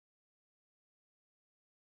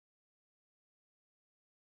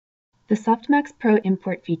The SoftMax Pro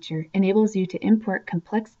import feature enables you to import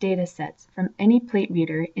complex data sets from any plate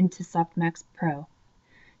reader into SoftMax Pro.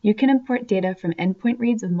 You can import data from endpoint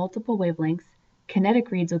reads with multiple wavelengths,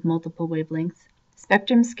 kinetic reads with multiple wavelengths,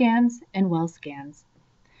 spectrum scans, and well scans.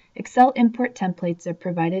 Excel import templates are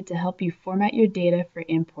provided to help you format your data for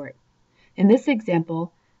import. In this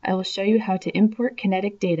example, I will show you how to import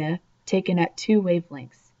kinetic data taken at 2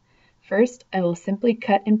 wavelengths. First, I will simply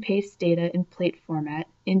cut and paste data in plate format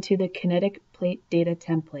into the kinetic plate data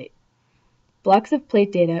template. Blocks of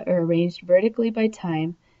plate data are arranged vertically by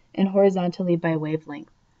time and horizontally by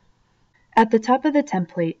wavelength. At the top of the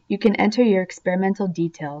template, you can enter your experimental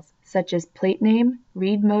details, such as plate name,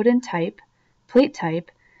 read mode and type, plate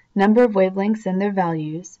type, number of wavelengths and their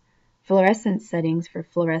values, fluorescence settings for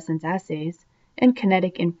fluorescence assays, and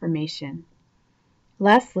kinetic information.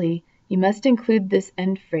 Lastly, you must include this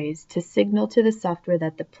end phrase to signal to the software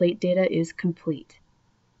that the plate data is complete.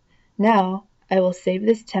 Now, I will save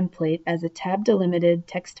this template as a tab-delimited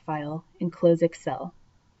text file and close Excel.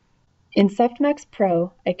 In SoftMax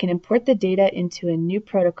Pro, I can import the data into a new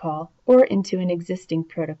protocol or into an existing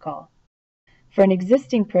protocol. For an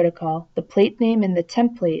existing protocol, the plate name in the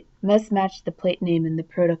template must match the plate name in the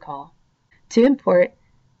protocol. To import,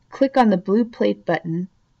 click on the blue plate button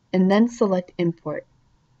and then select Import.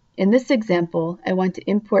 In this example, I want to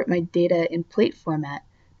import my data in plate format,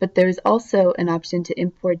 but there is also an option to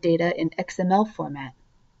import data in XML format.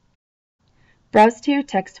 Browse to your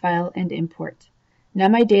text file and import. Now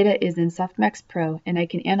my data is in SoftMax Pro and I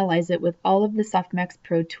can analyze it with all of the SoftMax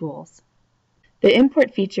Pro tools. The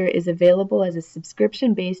import feature is available as a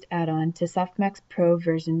subscription-based add-on to SoftMax Pro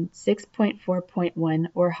version 6.4.1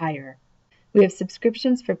 or higher. We have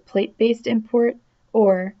subscriptions for plate-based import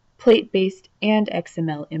or plate-based and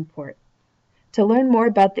XML import. To learn more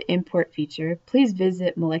about the import feature, please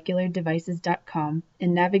visit moleculardevices.com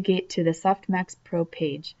and navigate to the SoftMax Pro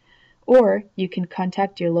page, or you can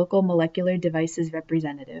contact your local Molecular Devices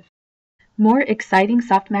representative. More exciting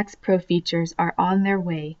SoftMax Pro features are on their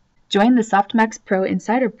way. Join the SoftMax Pro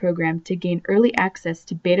Insider program to gain early access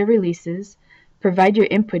to beta releases, provide your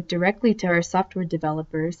input directly to our software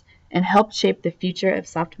developers, and help shape the future of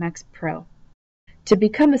SoftMax Pro. To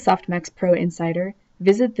become a SoftMax Pro Insider,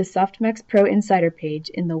 visit the SoftMax Pro Insider page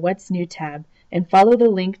in the What's New tab and follow the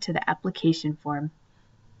link to the application form.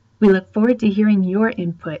 We look forward to hearing your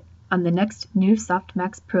input on the next new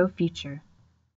SoftMax Pro feature.